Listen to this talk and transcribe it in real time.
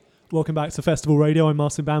Welcome back to Festival Radio. I'm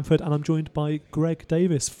Martin Bamford and I'm joined by Greg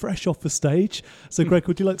Davies, fresh off the stage. So Greg,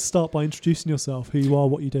 would you like to start by introducing yourself, who you are,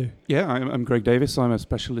 what you do? Yeah, I'm Greg Davies. I'm a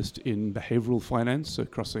specialist in behavioural finance, so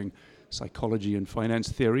crossing psychology and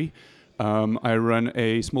finance theory. I run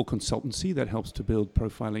a small consultancy that helps to build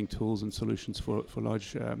profiling tools and solutions for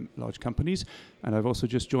large companies. And I've also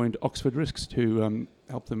just joined Oxford Risks to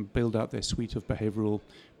help them build out their suite of behavioural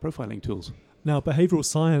profiling tools. Now, behavioural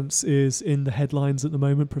science is in the headlines at the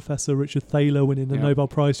moment. Professor Richard Thaler winning the Nobel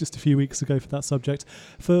Prize just a few weeks ago for that subject.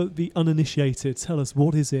 For the uninitiated, tell us,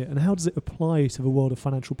 what is it and how does it apply to the world of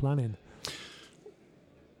financial planning?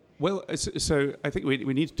 Well, so I think we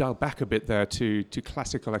need to dial back a bit there to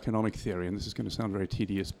classical economic theory, and this is going to sound very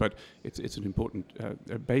tedious, but it's an important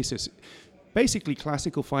basis. Basically,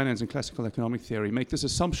 classical finance and classical economic theory make this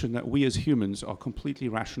assumption that we as humans are completely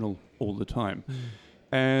rational all the time.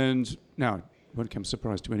 And now, it won't come as a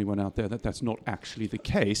surprise to anyone out there that that's not actually the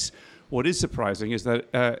case. What is surprising is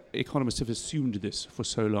that economists have assumed this for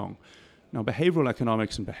so long. Now, behavioral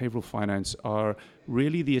economics and behavioral finance are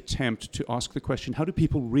really the attempt to ask the question, how do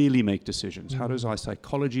people really make decisions? How does our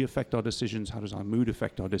psychology affect our decisions? How does our mood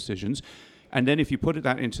affect our decisions? And then if you put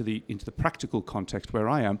that into the practical context where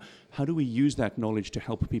I am, how do we use that knowledge to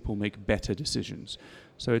help people make better decisions?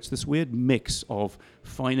 So it's this weird mix of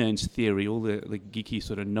finance theory, all the geeky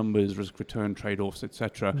sort of numbers, risk return trade-offs,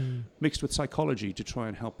 etc., mixed with psychology to try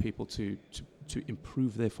and help people to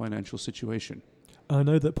improve their financial situation. I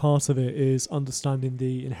know that part of it is understanding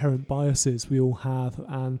the inherent biases we all have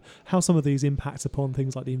and how some of these impact upon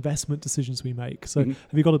things like the investment decisions we make. So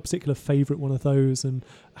have you got a particular favourite one of those and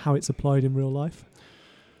how it's applied in real life?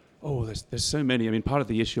 Oh, there's so many. I mean, part of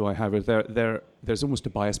the issue I have is there's almost a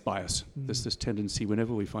bias. There's this tendency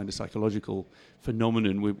whenever we find a psychological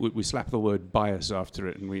phenomenon, we slap the word bias after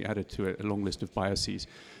it and we add it to a long list of biases.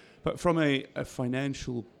 But from a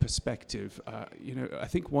financial perspective, I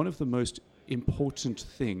think one of the most important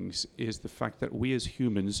things is the fact that we as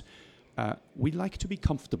humans, we like to be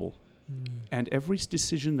comfortable. And every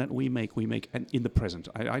decision that we make in the present.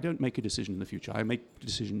 I don't make a decision in the future. I make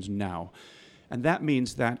decisions now. And that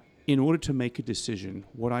means that in order to make a decision,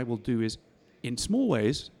 what I will do is, in small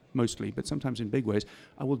ways, mostly, but sometimes in big ways,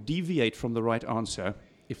 I will deviate from the right answer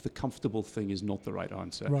if the comfortable thing is not the right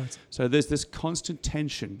answer. Right. So there's this constant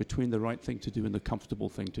tension between the right thing to do and the comfortable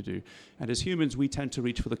thing to do. And as humans, we tend to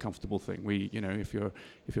reach for the comfortable thing. If you're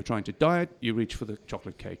trying to diet, you reach for the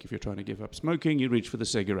chocolate cake. If you're trying to give up smoking, you reach for the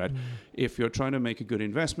cigarette. If you're trying to make a good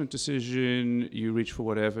investment decision, you reach for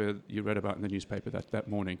whatever you read about in the newspaper that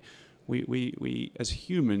morning. We as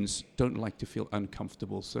humans don't like to feel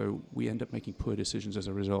uncomfortable, so we end up making poor decisions as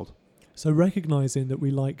a result. So recognizing that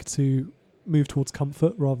we like to move towards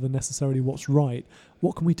comfort rather than necessarily what's right,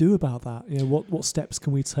 what can we do about that? What steps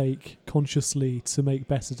can we take consciously to make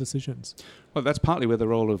better decisions? Well, that's partly where the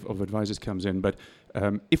role of advisors comes in, but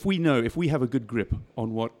if we have a good grip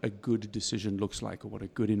on what a good decision looks like, or what a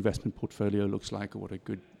good investment portfolio looks like, or what a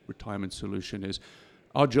good retirement solution is,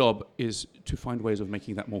 our job is to find ways of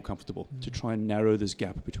making that more comfortable, to try and narrow this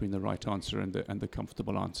gap between the right answer and the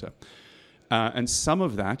comfortable answer. And some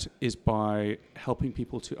of that is by helping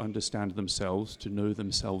people to understand themselves, to know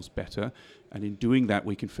themselves better. And in doing that,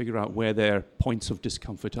 we can figure out where their points of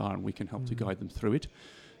discomfort are, and we can help to guide them through it.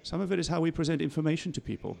 Some of it is how we present information to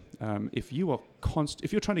people. If you're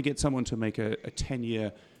trying to get someone to make a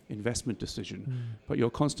 10-year investment decision, but you're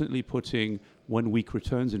constantly putting 1 week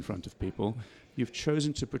returns in front of people, you've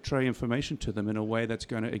chosen to portray information to them in a way that's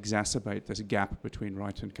going to exacerbate this gap between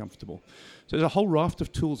right and comfortable. So there's a whole raft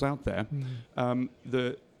of tools out there.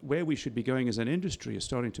 Where we should be going as an industry is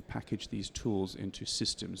starting to package these tools into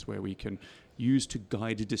systems where we can use to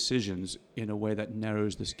guide decisions in a way that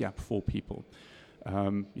narrows this gap for people.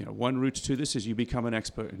 One route to this is you become an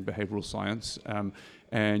expert in behavioral science,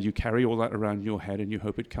 and you carry all that around in your head and you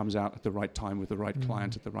hope it comes out at the right time with the right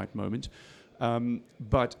client at the right moment.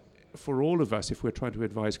 But for all of us, if we're trying to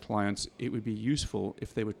advise clients, it would be useful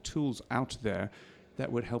if there were tools out there that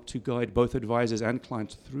would help to guide both advisors and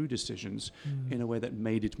clients through decisions in a way that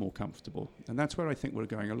made it more comfortable. And that's where I think we're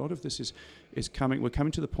going. A lot of this is coming. We're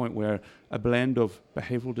coming to the point where a blend of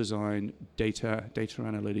behavioral design, data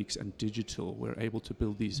analytics, and digital, we're able to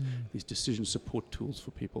build these decision support tools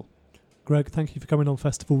for people. Greg, thank you for coming on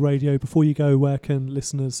Festival Radio. Before you go, where can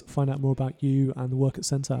listeners find out more about you and the work at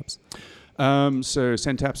Centapse? So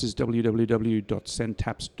Centapse is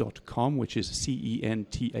www.centapse.com, which is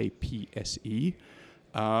CENTAPSE.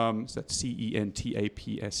 So that's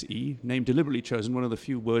CENTAPSE. Name deliberately chosen, one of the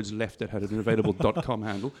few words left that had an available .com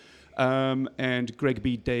handle. And Greg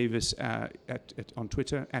B. Davies on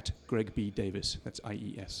Twitter, at Greg B. Davies. That's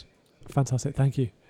IES. Fantastic. Thank you.